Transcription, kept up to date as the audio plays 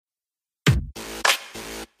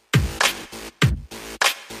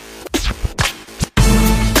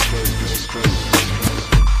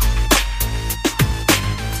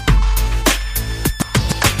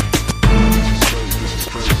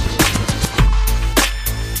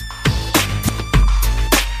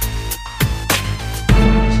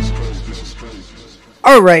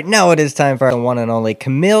All right, now it is time for our one and only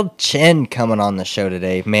Camille Chen coming on the show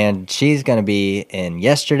today. Man, she's going to be in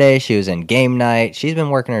yesterday. She was in game night. She's been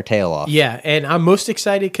working her tail off. Yeah, and I'm most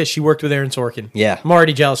excited because she worked with Aaron Sorkin. Yeah. I'm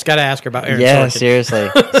already jealous. Got to ask her about Aaron Sorkin.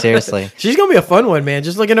 Yeah, seriously. She's going to be a fun one, man.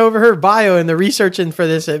 Just looking over her bio and the researching for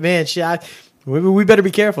this, man, we better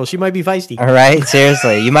be careful. She might be feisty. All right,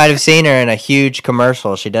 seriously. You might have seen her in a huge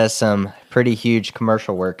commercial. She does some pretty huge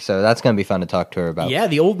commercial work, so that's going to be fun to talk to her about. Yeah,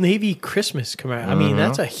 the Old Navy Christmas commercial. I mean,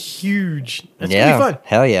 that's going to be fun.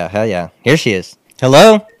 Hell yeah. Here she is.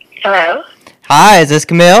 Hello? Hello? Hi, is this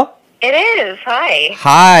Camille? It is. Hi.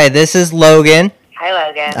 Hi, this is Logan. Hi,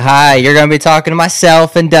 Logan. Hi, you're going to be talking to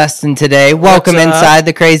myself and Dustin today. Welcome What's up? inside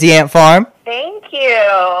the Crazy Ant Farm. Thank you.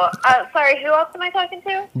 Sorry, who else am I talking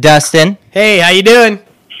to? Dustin. Hey, how you doing?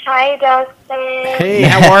 Hi, Dustin. Hey,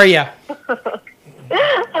 how are you?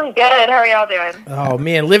 I'm good. How are y'all doing? Oh,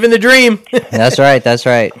 man, living the dream. That's right.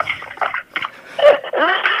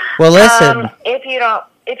 Well, listen. If you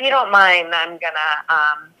don't mind, I'm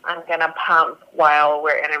gonna pump while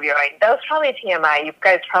we're interviewing. That was probably TMI. You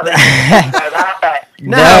guys probably didn't know that, but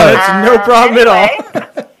No, it's no problem at all.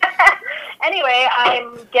 Anyway,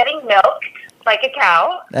 I'm getting milk like a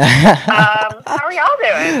cow. How are y'all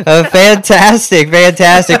doing? Fantastic.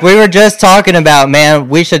 We were just talking about, man,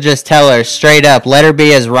 we should just tell her straight up, let her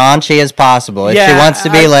be as raunchy as possible. If she wants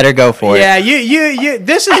to be, let her go for it. Yeah, you.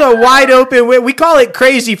 This is a wide open. We call it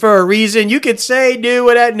crazy for a reason. You could say, do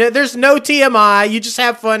whatever. No, there's no TMI. You just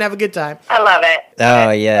have fun, have a good time. I love it.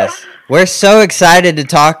 Oh, yes. We're so excited to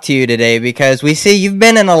talk to you today because we see you've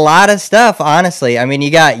been in a lot of stuff, honestly. I mean,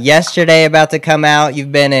 you got Yesterday about to come out.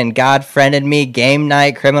 You've been in God Friended Me, Game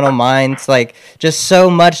Night, Criminal Minds. Like, just so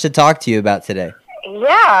much to talk to you about today.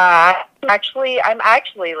 Yeah. I'm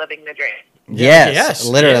actually living the dream. Yes,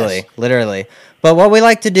 literally. But what we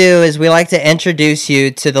like to do is we like to introduce you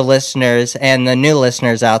to the listeners and the new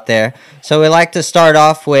listeners out there. So we like to start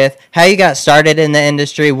off with how you got started in the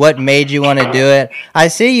industry, what made you want to do it. I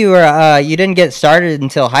see you didn't get started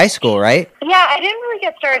until high school, right? Yeah, I didn't really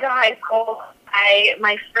get started in high school.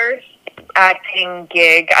 My first acting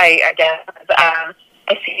gig, I guess, my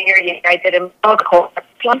senior year, I did a musical.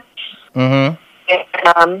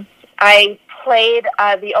 Mm-hmm. I played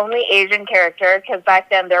the only Asian character because back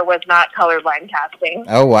then there was not colorblind casting.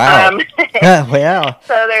 Oh, wow. Wow.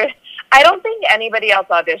 So I don't think anybody else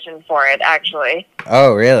auditioned for it, actually.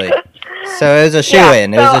 Oh, really? So it was a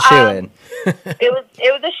shoe-in. Yeah, It was a shoe-in.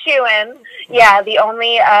 It was a shoe-in. Yeah, the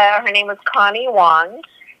only, her name was Connie Wong.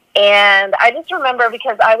 And I just remember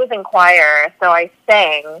because I was in choir, so I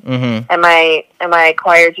sang. Mm-hmm. And my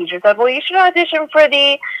choir teacher said, well, you should audition for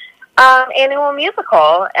the annual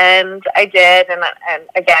musical, and I did, and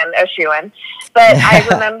again, a shoe-in. But I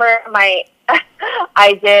remember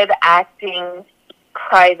I did acting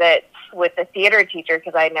private with the theater teacher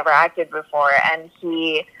because I had never acted before, and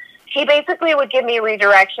he basically would give me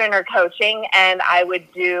redirection or coaching, and I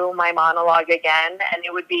would do my monologue again, and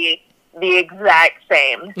it would be the exact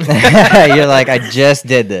same. You're like, I just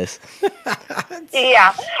did this.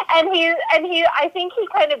 Yeah, and he, I think he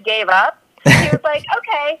kind of gave up. He was like,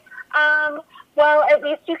 okay. Well, at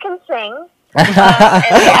least you can sing. And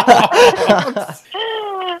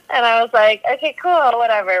I was like, okay, cool,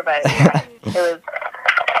 whatever. But yeah,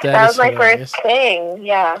 that was my first thing.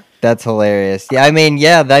 Yeah. That's hilarious. Yeah, I mean,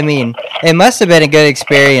 it must have been a good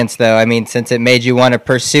experience, though. I mean, since it made you want to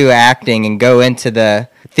pursue acting and go into the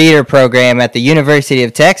theater program at the University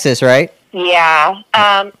of Texas, right? Yeah.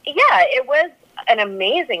 It was an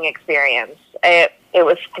amazing experience. It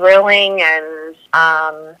was thrilling, and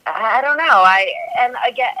I don't know. And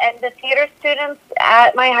the theater students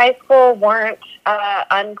at my high school weren't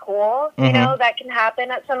uncool. Mm-hmm. You know, that can happen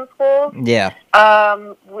at some schools. Yeah.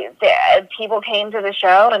 People came to the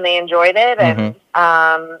show and they enjoyed it, and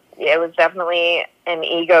it was definitely an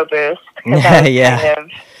ego boost.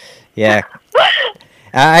 Yeah.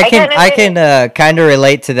 I can kind of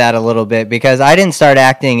relate to that a little bit because I didn't start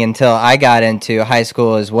acting until I got into high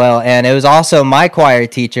school as well, and it was also my choir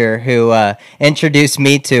teacher who introduced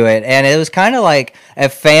me to it, and it was kind of like a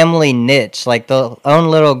family niche, like the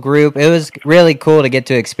own little group. It was really cool to get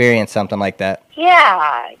to experience something like that. Yeah.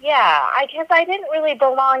 I guess I didn't really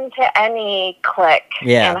belong to any clique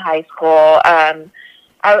in high school.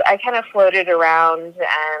 I kind of floated around,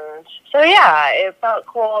 and so it felt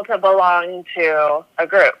cool to belong to a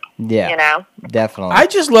group. Yeah, you know, definitely. I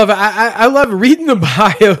just love it. I love reading the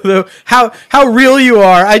bio though. How real you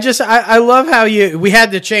are. I love how we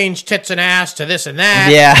had to change tits and ass to this and that.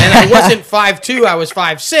 Yeah, and I wasn't 5'2", I was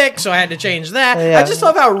 5'6", so I had to change that. Yeah. I just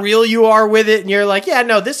love how real you are with it, and you're like, yeah,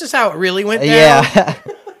 no, this is how it really went down. Yeah.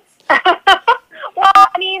 Well,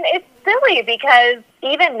 I mean, this silly because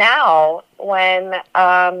even now, when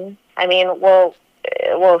I mean, we'll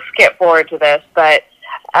skip forward to this, but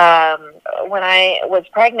when I was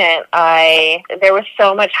pregnant, there was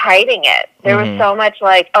so much hiding it. There was so much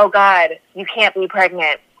like, oh God, you can't be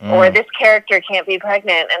pregnant. Or this character can't be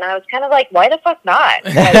pregnant. And I was kind of like, why the fuck not?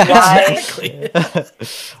 Like, why? Exactly.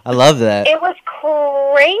 I love that. It was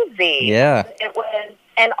crazy. Yeah. It was,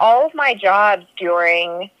 and all of my jobs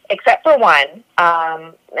except for one,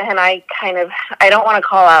 and I don't want to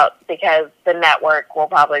call out because the network will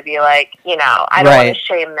probably be like, I don't want to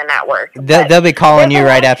shame the network. They'll be calling you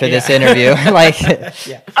right after this interview. Like,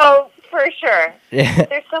 Oh, for sure. Yeah.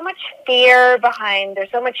 There's so much fear behind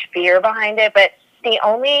it, but the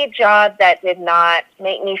only job that did not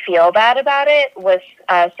make me feel bad about it was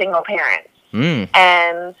single parents.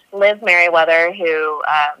 And Liz Merriweather, who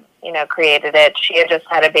created it, she had just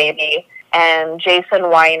had a baby. And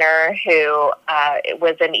Jason Weiner, who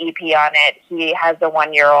was an EP on it, he has a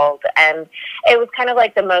 1-year-old. And it was kind of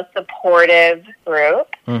like the most supportive group.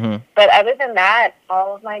 But other than that,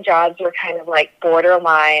 all of my jobs were kind of like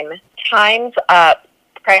borderline time's up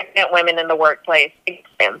pregnant women in the workplace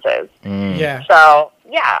experiences. Yeah. So,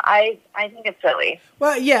 yeah, I think it's silly.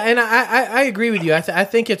 Well, yeah, and I agree with you. I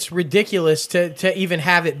think it's ridiculous to even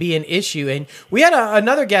have it be an issue. And we had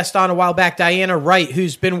another guest on a while back, Diana Wright,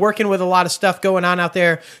 who's been working with a lot of stuff going on out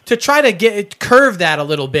there to try to curve that a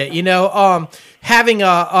little bit. Having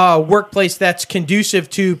a workplace that's conducive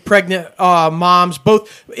to pregnant moms,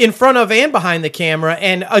 both in front of and behind the camera,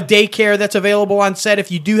 and a daycare that's available on set if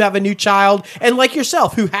you do have a new child, and like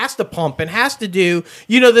yourself, who has to pump and has to do,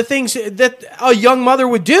 the things that a young mother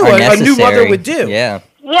would do, a new mother would do. Yeah.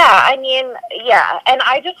 Yeah, I mean, yeah. And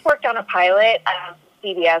I just worked on a pilot on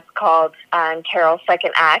CBS called Carol's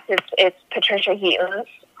Second Act. It's Patricia Heaton's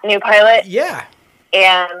new pilot. Yeah.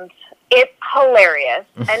 And it's hilarious.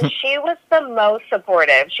 And she was the most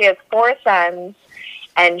supportive. She has 4 sons,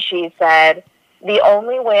 and she said, the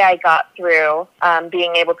only way I got through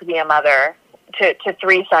being able to be a mother to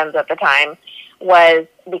 3 sons at the time was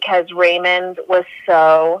because Raymond was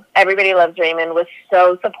everybody loves Raymond, was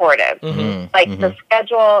so supportive. The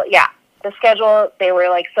schedule, they were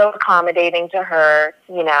like so accommodating to her,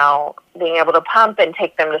 being able to pump and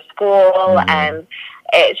take them to school. And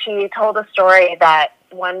she told a story that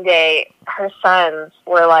one day her sons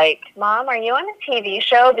were like, Mom, are you on a TV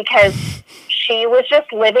show? Because she was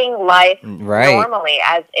just living life normally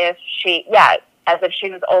as if she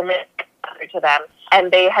was only a mother to them. And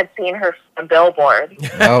they had seen her from a billboard.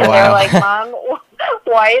 Oh, and wow. they were like, Mom,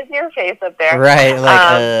 why is your face up there? Right.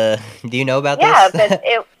 Like, do you know about this? Yeah, but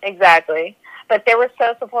exactly. But they were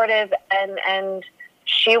so supportive, and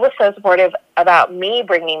she was so supportive about me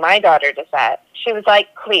bringing my daughter to set. She was like,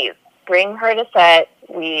 please, bring her to set.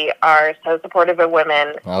 We are so supportive of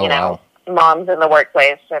women, moms in the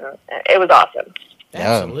workplace, and it was awesome.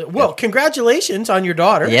 Absolutely. Well, congratulations on your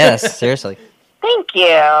daughter. Yes, seriously. Thank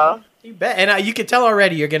you. You bet. And you can tell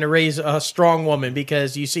already you're going to raise a strong woman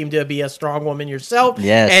because you seem to be a strong woman yourself.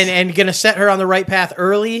 Yes. And going to set her on the right path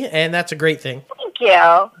early, and that's a great thing. Thank you.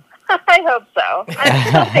 I hope so. I'm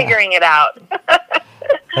still figuring it out.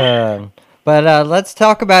 But let's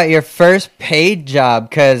talk about your first paid job,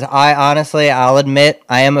 because I'll admit,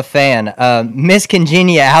 I am a fan. Miss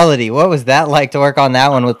Congeniality, what was that like to work on that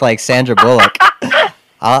one with, like, Sandra Bullock?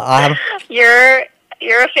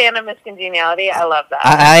 You're a fan of Miss Congeniality. I love that.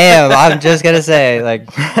 I am. I'm just going to say, like...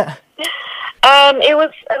 It was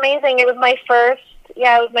amazing. It was my first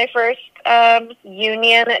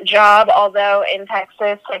union job, although in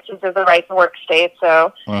Texas is a right to work state,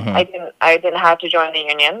 so I didn't have to join the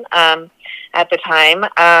union at the time.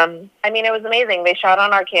 I mean, it was amazing. They shot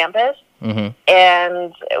on our campus,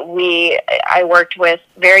 and I worked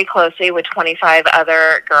very closely with 25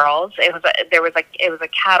 other girls. It was a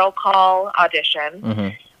cattle call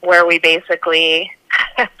audition where we basically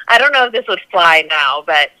I don't know if this would fly now,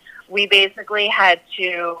 but we basically had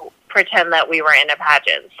to pretend that we were in a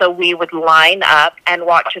pageant. So we would line up and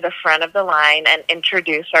walk to the front of the line and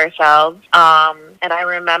introduce ourselves. And I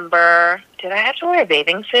remember, did I have to wear a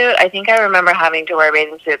bathing suit? I think I remember having to wear a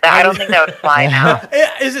bathing suit. I don't think that would fly now.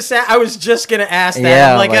 Is it sad? I was just going to ask that.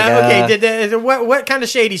 Yeah, I'm like, okay, what kind of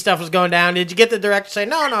shady stuff was going down? Did you get the director to say,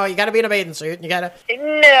 no, you got to be in a bathing suit? You got to...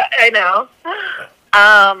 No, I know.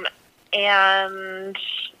 And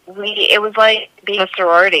it was like being a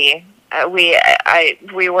sorority.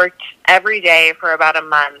 We worked every day for about a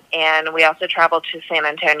month, and we also traveled to San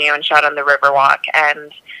Antonio and shot on the Riverwalk,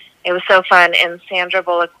 and it was so fun. And Sandra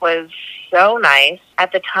Bullock was so nice.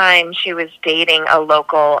 At the time, she was dating a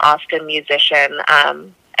local Austin musician,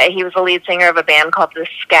 he was the lead singer of a band called the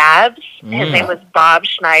Scabs. His name was Bob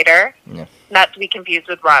Schneider. Yeah. Not to be confused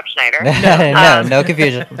with Rob Schneider. No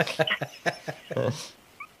confusion.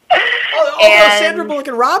 Sandra Bullock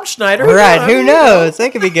and Rob Schneider. Right, who knows? They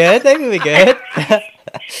could be good. They could be good.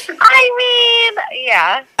 I mean,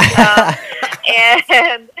 yeah.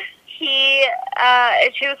 And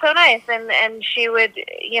she was so nice, and she would,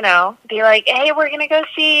 be like, hey, we're going to go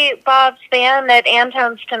see Bob's band at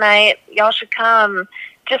Antone's tonight. Y'all should come.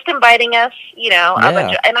 Just inviting us, a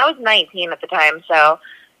bunch of, and I was 19 at the time, so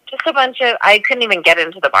just a bunch of, I couldn't even get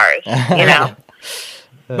into the bars,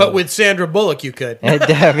 But with Sandra Bullock, you could.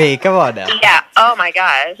 I mean, come on now. Yeah. Oh my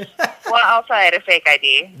gosh. Well, also I had a fake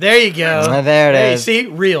ID. There you go. There it is. See,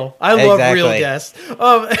 real. I love real guests.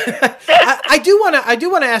 I do want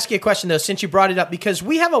to ask you a question though, since you brought it up, because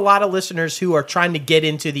we have a lot of listeners who are trying to get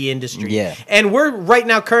into the industry. Yeah. And we're right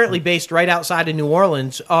now currently based right outside of New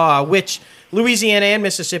Orleans, which Louisiana and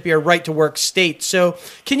Mississippi are right-to-work states. So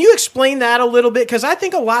can you explain that a little bit? Because I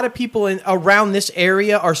think a lot of people around this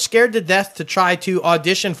area are scared to death to try to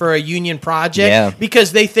audition for a union project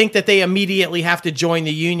because they think that they immediately have to join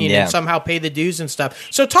the union and somehow pay the dues and stuff.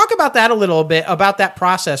 So talk about that a little bit, about that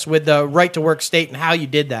process with the right-to-work state and how you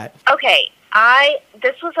did that. Okay.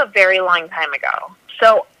 This was a very long time ago.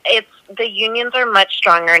 So the unions are much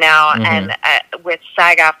stronger now, and with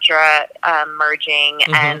SAG-AFTRA merging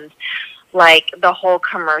and like the whole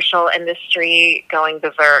commercial industry going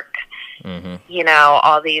berserk,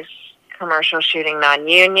 all these commercials shooting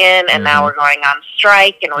non-union, and now we're going on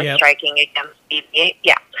strike, and we're striking against BBA.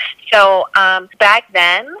 Yeah. So back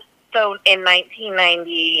then, so in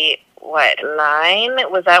 1990, 9?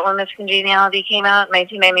 Was that when Miss Congeniality came out?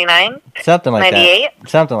 1999? Something like 98? that.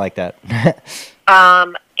 Something like that.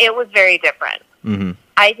 It was very different.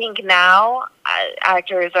 I think now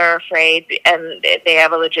actors are afraid, and they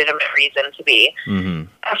have a legitimate reason to be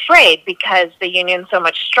afraid because the union's so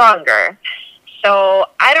much stronger. So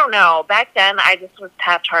I don't know. Back then, I just was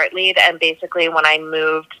Taft-Hartley, and basically when I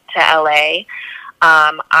moved to LA,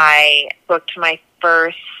 I booked my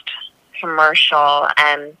first commercial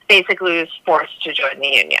and basically was forced to join the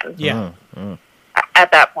union. Yeah.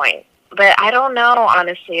 At that point. But I don't know,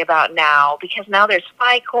 honestly, about now, because now there's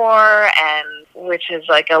FICOR, which is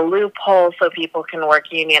like a loophole so people can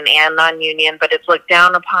work union and non-union, but it's looked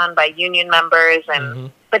down upon by union members.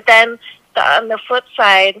 But then on the flip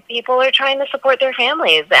side, people are trying to support their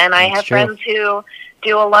families. And I have friends who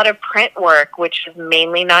do a lot of print work, which is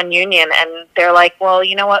mainly non-union, and they're like, well,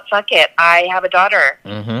 you know what, fuck it. I have a daughter,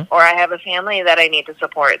 or I have a family that I need to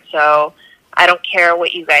support, so I don't care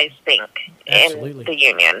what you guys think in the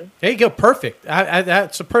union. There you go. Perfect.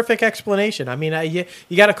 That's a perfect explanation. I mean,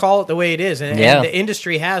 you got to call it the way it is. And the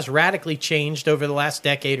industry has radically changed over the last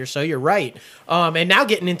decade or so. You're right. And now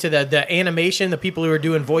getting into the animation, the people who are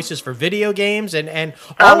doing voices for video games and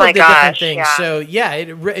all of the different things. Yeah. So,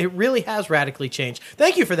 it really has radically changed.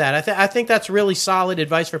 Thank you for that. I think that's really solid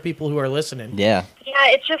advice for people who are listening. Yeah,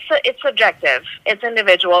 it's just it's subjective. It's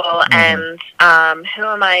individual, and who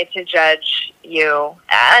am I to judge you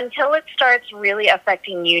until it starts really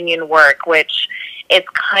affecting union work, which it's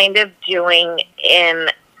kind of doing in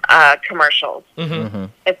commercials.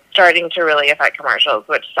 It's starting to really affect commercials,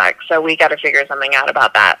 which sucks. So we got to figure something out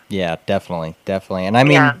about that. Yeah, definitely. And I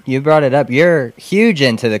mean, you brought it up. You're huge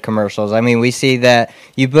into the commercials. I mean, we see that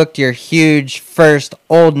you booked your huge first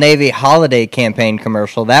Old Navy holiday campaign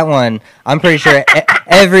commercial. That one, I'm pretty sure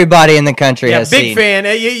everybody in the country has seen. Big fan.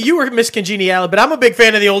 You were Miss Congeniality, but I'm a big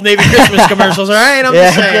fan of the Old Navy Christmas commercials. All right, I'm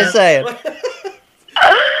just saying.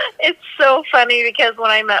 It's so funny because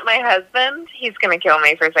when I met my husband, he's going to kill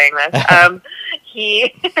me for saying this.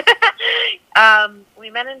 We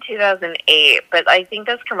met in 2008, but I think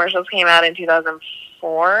those commercials came out in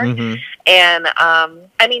 2004. And,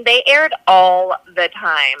 I mean, they aired all the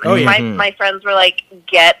time. Oh, yeah. My friends were like,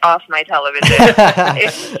 get off my television.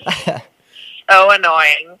 It's so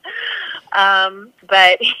annoying.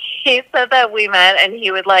 But he said that we met and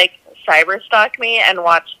he would like cyber stalk me and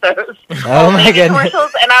watch those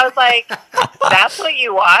commercials, and I was like, that's what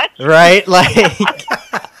you watch? Right? Like,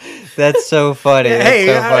 that's so funny. Hey,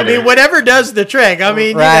 so funny. I mean, whatever does the trick. I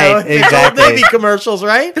mean, exactly. Old Navy commercials,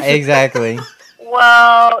 right? Exactly.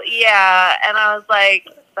 Well, yeah, and I was like,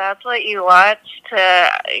 that's what you watch to,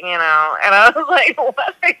 and I was like,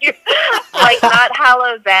 what are you, like, not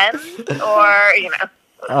Hallow's End, or,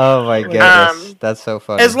 Oh my goodness, that's so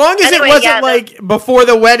funny. As long as it wasn't like before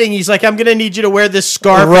the wedding, he's like, "I'm gonna need you to wear this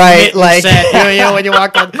scarf, right?" Like set, when you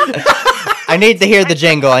walk on. I need to hear the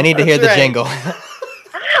jingle. I need to hear the jingle.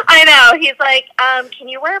 I know. He's like, "Can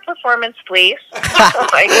you wear a performance, please?"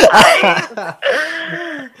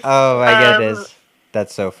 Oh my goodness.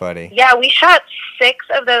 That's so funny. Yeah, we shot 6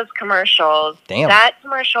 of those commercials. Damn. That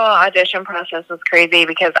commercial audition process was crazy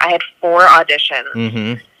because I had 4 auditions.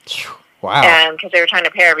 Mm-hmm. Wow. And because they were trying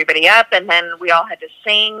to pair everybody up, and then we all had to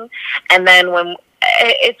sing. And then when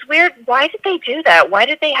it's weird, why did they do that? Why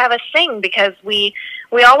did they have us sing? Because we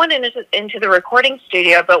all went into the recording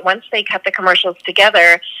studio, but once they cut the commercials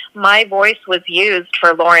together, my voice was used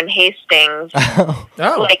for Lauren Hastings. Oh.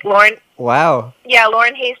 Like Lauren. Wow. Yeah,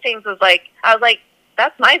 Lauren Hastings was like, I was like,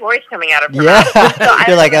 that's my voice coming out of her Yeah. mouth. So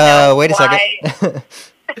You're like, wait a second.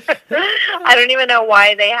 I don't even know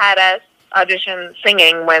why they had us audition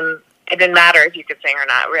singing when it didn't matter if you could sing or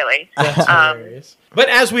not, really. That's hilarious. But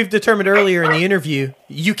as we've determined earlier in the interview,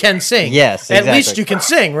 you can sing. Yes, exactly. At least you can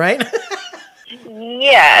sing, right?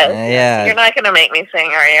 Yes. Yeah. You're not going to make me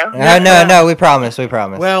sing, are you? No, we promise.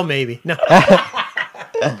 Well, maybe. No.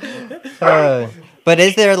 But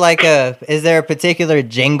is there a particular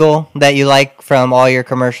jingle that you like from all your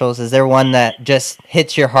commercials? Is there one that just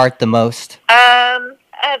hits your heart the most?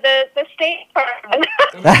 The State Farm.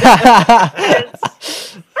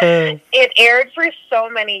 It aired for so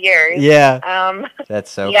many years. Yeah. That's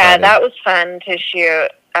so yeah, funny. that was fun to shoot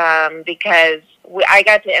because I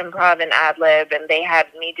got to improv and ad-lib, and they had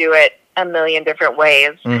me do it a million different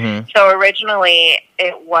ways. Mm-hmm. So originally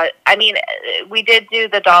we did do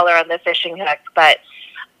the dollar on the fishing hook, but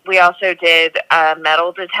we also did a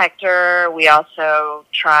metal detector. We also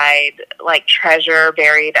tried like treasure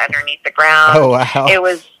buried underneath the ground. Oh, wow. It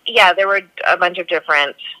was, there were a bunch of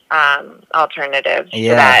different alternatives to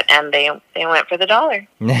that, and they went for the dollar.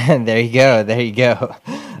 There you go.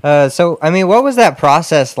 So, I mean, what was that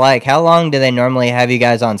process like? How long do they normally have you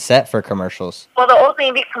guys on set for commercials? Well, the Old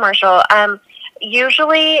Navy commercial,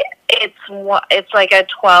 usually it's like a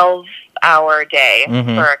 12-hour day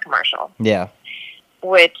for a commercial. Yeah.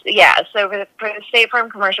 So for the State Farm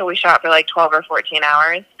commercial, we shot for like 12 or 14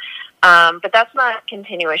 hours. But that's not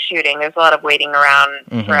continuous shooting. There's a lot of waiting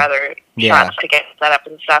around for other shots to get set up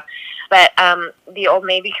and stuff. But the Old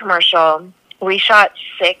Navy commercial, we shot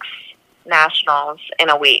 6 nationals in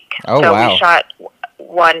a week. Oh, so wow.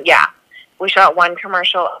 we shot one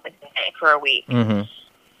commercial a day for a week. Mm-hmm.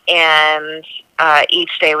 And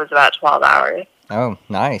each day was about 12 hours. Oh,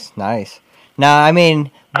 nice. Now, I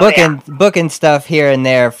mean, booking stuff here and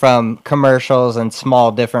there from commercials and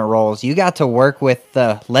small different roles. You got to work with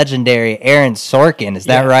the legendary Aaron Sorkin. Is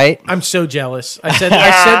that right? I'm so jealous. I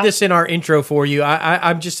said this in our intro for you.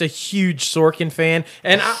 I'm just a huge Sorkin fan,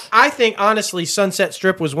 and I think honestly, Sunset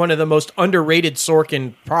Strip was one of the most underrated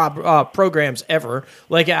Sorkin programs ever.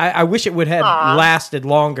 Like I wish it would have lasted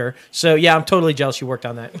longer. So yeah, I'm totally jealous you worked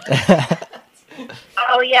on that.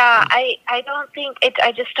 Oh yeah, I don't think it.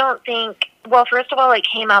 I just don't think. Well, first of all, it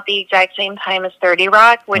came out the exact same time as 30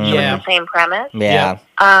 Rock, which was the same premise. Yeah.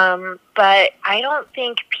 But I don't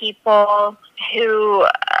think people who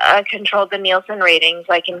controlled the Nielsen ratings,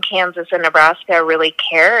 like in Kansas and Nebraska, really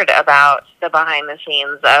cared about the behind the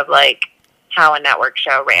scenes of like how a network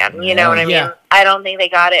show ran. You know what I mean? Yeah. I don't think they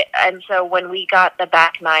got it. And so when we got the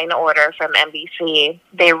back 9 order from NBC,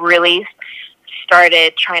 they really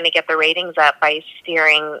started trying to get the ratings up by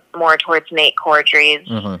steering more towards Nate Cordry's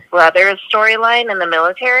brother's storyline in the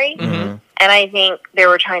military. Mm-hmm. And I think they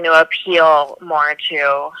were trying to appeal more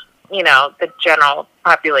to, the general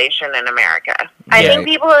population in America. Yeah. I think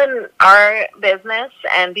people in our business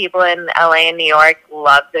and people in LA and New York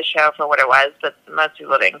loved the show for what it was, but most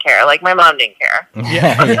people didn't care. Like, my mom didn't care.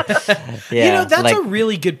 Yeah. That's a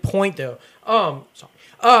really good point, though.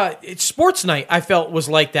 Sports Night, I felt, was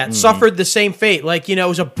like that. Suffered the same fate. Like, it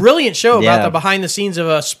was a brilliant show about the behind the scenes of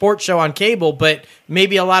a sports show on cable, but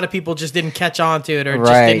maybe a lot of people just didn't catch on to it or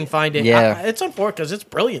just didn't find it. Yeah. It's unfortunate because it's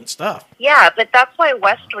brilliant stuff. Yeah, but that's why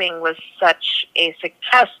West Wing was such a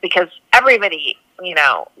success, because everybody,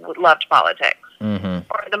 loved politics.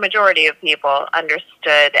 Mm-hmm. Or the majority of people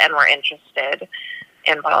understood and were interested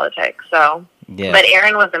in politics. So, but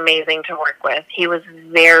Aaron was amazing to work with. He was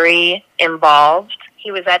very involved.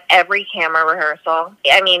 He was at every camera rehearsal.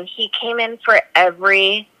 I mean, he came in for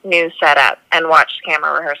every new setup and watched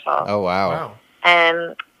camera rehearsal. Oh, wow.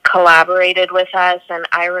 And collaborated with us. And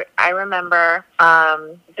I remember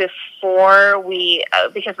before we,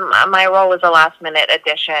 because my role was a last-minute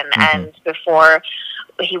addition, and before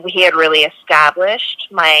he had really established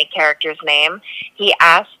my character's name, he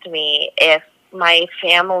asked me if my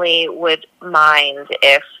family would mind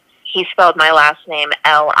if he spelled my last name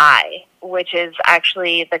L-I, which is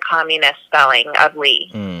actually the communist spelling of Lee.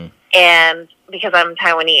 And because I'm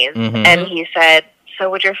Taiwanese. And he said, so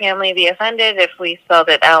would your family be offended if we spelled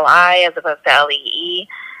it L-I as opposed to L-E-E?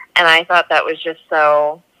 And I thought that was just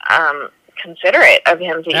so considerate of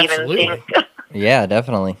him to even think Yeah,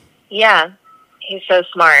 definitely. Yeah, he's so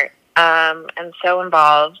smart and so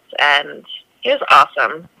involved, and he was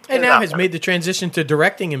awesome. And now has made the transition to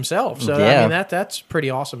directing himself. So, I Yeah. mean, that's pretty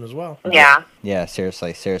awesome as well. Yeah. Yeah,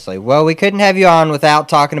 seriously. Well, we couldn't have you on without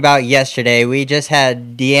talking about yesterday. We just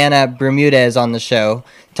had Deanna Bermudez on the show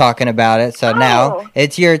talking about it. So now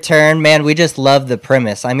it's your turn. Man, we just love the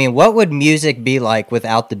premise. I mean, what would music be like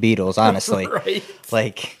without the Beatles, honestly? Right.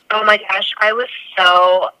 Like, Oh my gosh, I was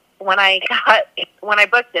so when I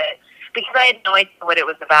booked it, because I had no idea what it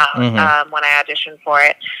was about when I auditioned for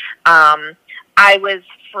it. I was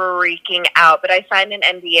freaking out, but I signed an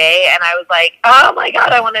NDA and I was like, "Oh my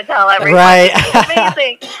god, I want to tell everyone." Right. It's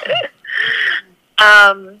amazing.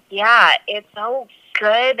 Yeah, it's so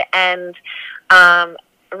good, and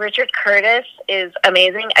Richard Curtis is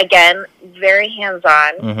amazing. Again, very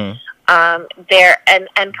hands-on. There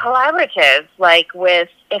and collaborative. Like with,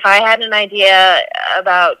 if I had an idea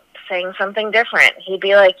about saying something different, he'd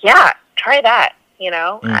be like, "Yeah, try that." You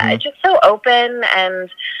know, just so open. And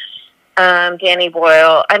Danny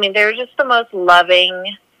Boyle. I mean, they're just the most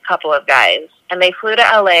loving couple of guys. And they flew to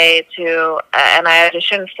LA and I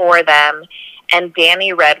auditioned for them. And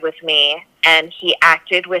Danny read with me, and he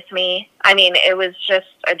acted with me. I mean, it was just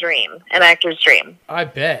a dream, an actor's dream. I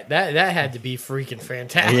bet that had to be freaking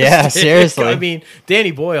fantastic. Yeah, seriously. I mean,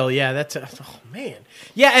 Danny Boyle. Yeah, that's oh man.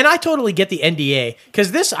 Yeah, and I totally get the NDA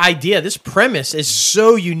because this idea, this premise is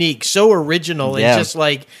so unique, so original. Yeah. It's just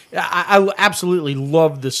like I absolutely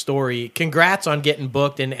love the story. Congrats on getting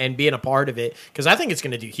booked and being a part of it, because I think it's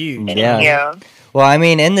going to do huge. Yeah. Thank you. well, I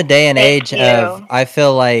mean, in the day and age Thank of, you. I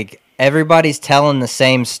feel like everybody's telling the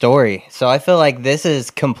same story. So I feel like this is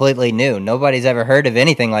completely new. Nobody's ever heard of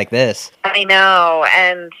anything like this. I know,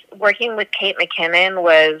 and working with Kate McKinnon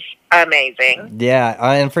was amazing. Yeah,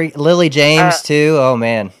 and for Lily James too. Oh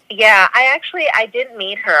man. Yeah, I did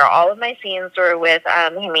meet her. All of my scenes were with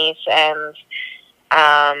Hamish and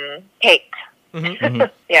Kate.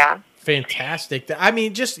 Yeah. Fantastic. I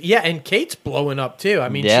mean, just and Kate's blowing up too. I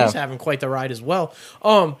mean, Yeah. she's having quite the ride as well.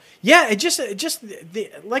 It just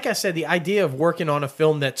like I said, the idea of working on a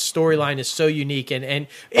film that storyline is so unique, and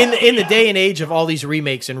in the day and age of all these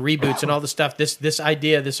remakes and reboots and all the stuff, this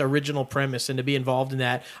idea, this original premise, and to be involved in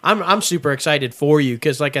that, I'm super excited for you,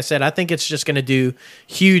 because like I said, I think it's just going to do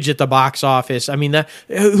huge at the box office. I mean,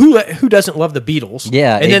 who doesn't love the Beatles?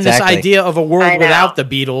 Yeah, and then exactly. this idea of a I world know. without the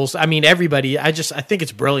Beatles. I mean, everybody. I think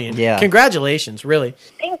it's brilliant. Yeah. Congratulations, really.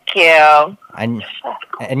 Thank you. And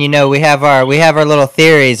you know, we have our little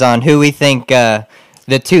theories on who we think the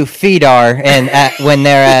 2 feet are, and when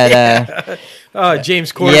they're at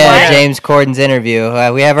James Corden. yeah, James Corden's interview.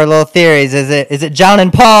 We have our little theories. Is it John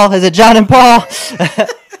and Paul? Is it John and Paul?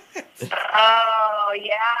 Oh,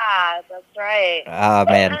 yeah, that's right. Oh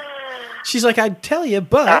man, She's like, I'd tell you,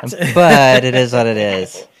 but. but it is what it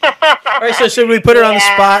is. All right, so should we put her on the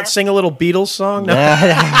Yeah. spot, sing a little Beatles song? No.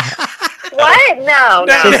 What? No.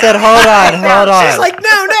 She said, "Hold on, hold on." She's like,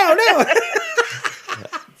 no.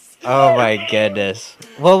 Oh my goodness.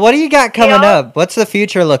 Well, what do you got coming Yeah. up? What's the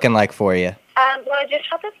future looking like for you? Well, I just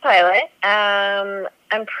shot this pilot. I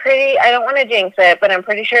don't want to jinx it, but I'm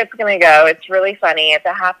pretty sure it's going to go. It's really funny. It's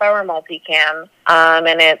a half-hour multicam.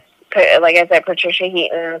 And it's, like I said, Patricia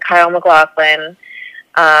Heaton, Kyle MacLachlan,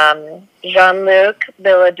 Jean-Luc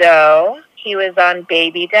Bilodeau. He was on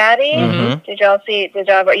Baby Daddy. Mhm. Did y'all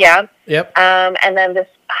ever? Yeah. Yep. And then this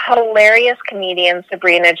hilarious comedian,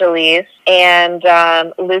 Sabrina Jalise, and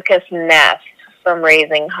Lucas Ness from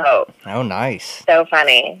Raising Hope. Oh, nice. So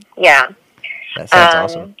funny. Yeah. That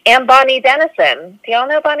sounds awesome. And Bonnie Dennison. Do y'all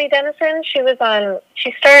know Bonnie Dennison? She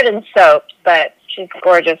starred in soaps, but she's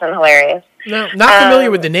gorgeous and hilarious. No, not familiar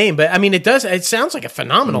with the name, but I mean, it sounds like a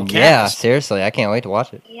phenomenal Yeah, cast. seriously, I can't wait to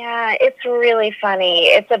watch it. Yeah, it's really funny.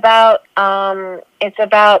 It's about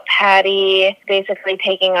Patty basically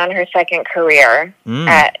taking on her second career.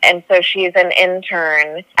 And so she's an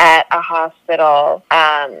intern at a hospital,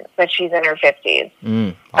 but she's in her 50s.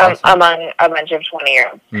 Awesome. Among a bunch of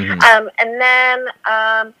 20-year-olds. Mhm. And then,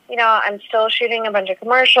 I'm still shooting a bunch of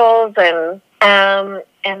commercials, and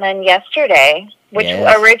then yesterday, which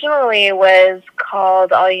Yes. originally was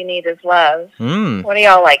called All You Need Is Love. Mm. What do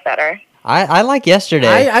y'all like better? I like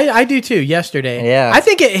Yesterday. I do too. Yesterday, Yeah. I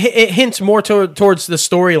think it hints more towards the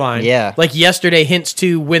storyline. Yeah. like Yesterday hints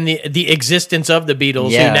to when the existence of the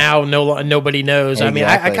Beatles, Yeah. who now nobody knows. I mean,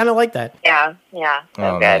 I Exactly. kind of like that. Yeah, so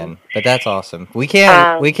Oh good. man, but that's awesome. We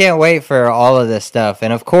can't wait for all of this stuff,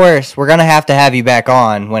 and of course, we're gonna have to have you back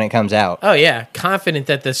on when it comes out. Oh yeah, confident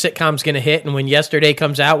that the sitcom's going to hit, and when Yesterday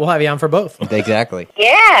comes out, we'll have you on for both. Exactly.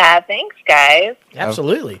 Yeah, thanks, guys.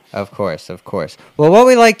 Absolutely. Of course. Well, what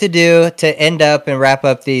we like to do to end up and wrap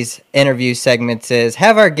up these interview segments is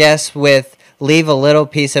have our guests leave a little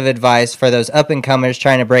piece of advice for those up-and-comers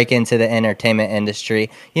trying to break into the entertainment industry.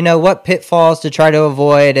 What pitfalls to try to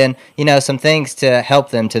avoid and, some things to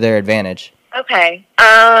help them to their advantage. Okay.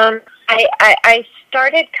 I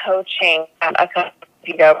started coaching a couple of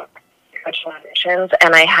ago, coaching auditions,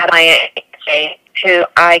 and I had my who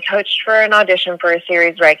I coached for an audition for a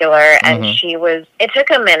series regular, and it took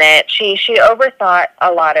a minute. She overthought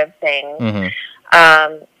a lot of things.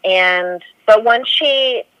 But once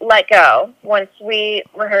she let go, once we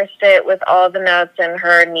rehearsed it with all the notes and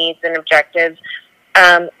her needs and objectives,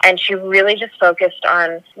 and she really just focused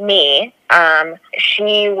on me,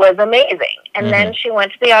 she was amazing. And then she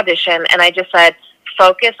went to the audition, and I just said,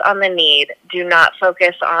 focus on the need. Do not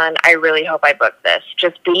focus on, I really hope I book this.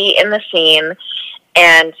 Just be in the scene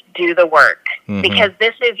and do the work. Because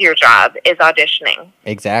this is your job, is auditioning.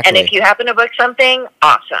 Exactly. And if you happen to book something,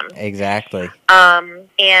 awesome. Exactly. And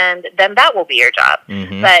then that will be your job.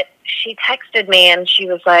 But she texted me and she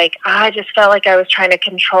was like, I just felt like I was trying to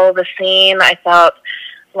control the scene. I felt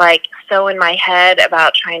like so in my head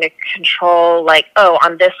about trying to control, like, oh,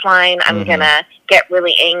 on this line, I'm going to get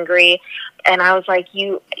really angry. And I was like,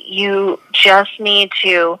 you just need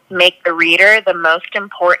to make the reader the most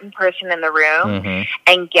important person in the room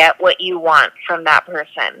and get what you want from that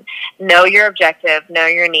person. Know your objective, know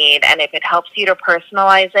your need, and if it helps you to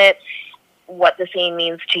personalize it, what the scene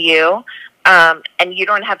means to you, and you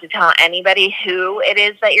don't have to tell anybody who it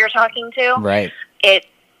is that you're talking to. Right. It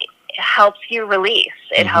helps you release.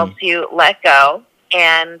 It helps you let go.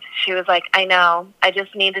 And she was like, I know. I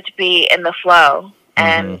just needed to be in the flow.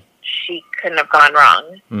 And she couldn't have gone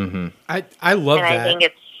wrong. I love that. I think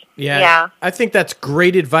it's, I think that's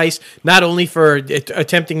great advice, not only for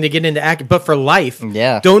attempting to get into acting, but for life.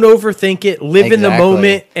 Yeah. Don't overthink it. Live in the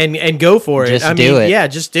moment and go for it. Just do it. Yeah,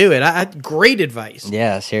 just do it. Great advice.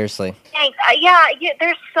 Yeah, seriously. Thanks.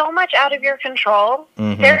 There's so much out of your control.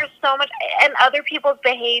 There's so much, and other people's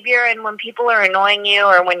behavior, and when people are annoying you,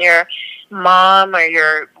 or when your mom or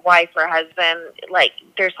your wife or husband, like,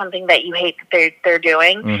 there's something that you hate that they're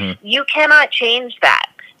doing, you cannot change that.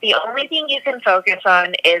 The only thing you can focus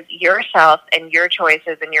on is yourself and your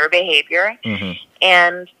choices and your behavior.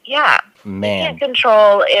 And you can't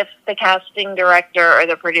control if the casting director or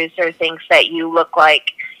the producer thinks that you look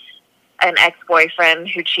like an ex-boyfriend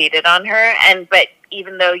who cheated on her. But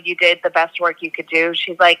even though you did the best work you could do,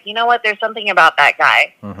 she's like, you know what? There's something about that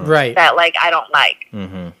guy right, that, like, I don't like.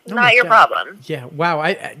 Not your problem. Yeah. Wow.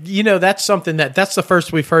 That's something that's the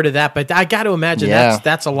first we've heard of that, but I got to imagine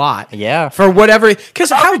that's a lot. Yeah. For whatever,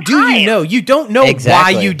 because how do you know? You don't know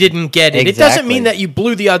why you didn't get it. It doesn't mean that you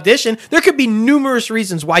blew the audition. There could be numerous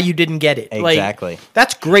reasons why you didn't get it. Exactly. Like,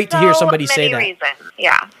 that's great to hear somebody say that. Reasons.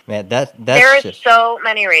 Yeah. Man, that's there's so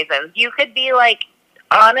many reasons. You could be like,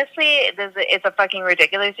 honestly, it's a fucking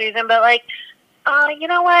ridiculous reason, but like, you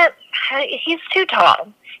know what? He's too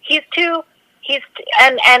tall.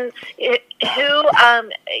 And who,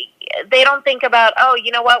 they don't think about, oh,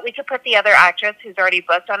 you know what? We could put the other actress who's already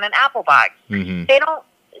booked on an Apple box. They don't,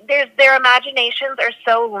 their imaginations are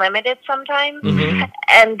so limited sometimes,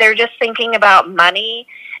 and they're just thinking about money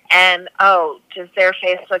and, oh, does their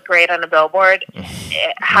face look great on a billboard?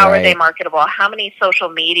 How are they marketable? How many social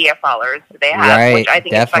media followers do they have? Which I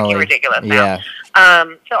think is fucking ridiculous now.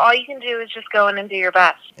 So all you can do is just go in and do your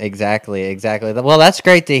best. Exactly. Well, that's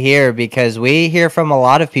great to hear, because we hear from a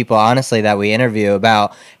lot of people, honestly, that we interview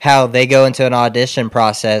about how they go into an audition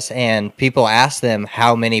process and people ask them,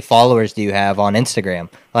 how many followers do you have on Instagram?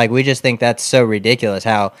 Like, we just think that's so ridiculous,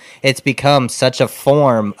 how it's become such a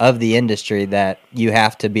form of the industry that you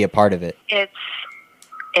have to be a part of it. It's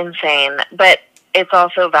insane, but it's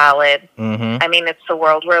also valid. I mean, it's the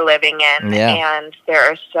world we're living in, and there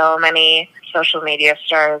are so many social media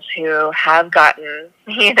stars who have gotten,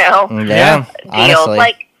 deals. Honestly.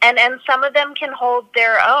 Like, and some of them can hold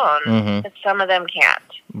their own, but some of them can't.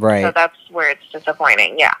 Right. So that's where it's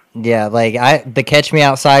disappointing. Yeah. Yeah, like the Catch Me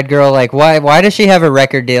Outside girl, like why does she have a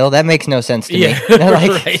record deal? That makes no sense to me.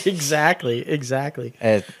 Like, right, exactly.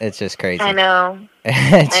 It's just crazy. I know.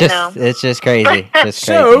 It's just crazy.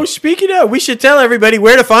 So, speaking of, we should tell everybody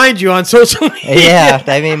where to find you on social media. Yeah,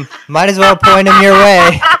 I mean, might as well point them your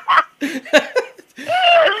way.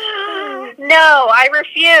 No, I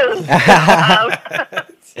refuse.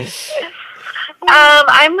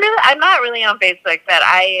 I'm not really on Facebook, but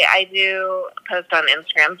I do post on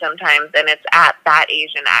Instagram sometimes, and it's at that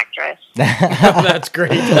Asian actress. That's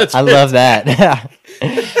great. I love that.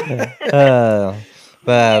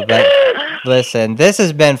 But Listen, this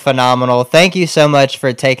has been phenomenal. Thank you so much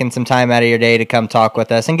for taking some time out of your day to come talk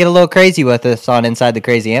with us and get a little crazy with us on Inside the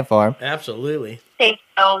Crazy Ant Farm. Absolutely. Thanks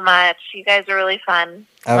so much. You guys are really fun.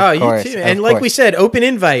 Of course, you too. And like we said, open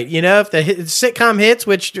invite. You know, if the sitcom hits,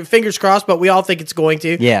 which fingers crossed, but we all think it's going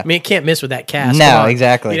to. Yeah. I mean, it can't miss with that cast. No,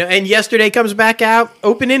 exactly. You know, and Yesterday comes back out.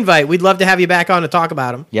 Open invite. We'd love to have you back on to talk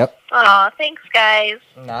about them. Yep. Oh, thanks, guys.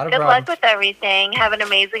 Not a Good problem. luck with everything. Have an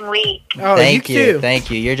amazing week. Oh, Thank you too.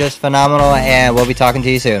 Thank you. You're just phenomenal, and we'll be talking to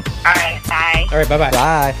you soon. All right, bye. All right, bye-bye.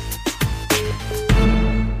 Bye.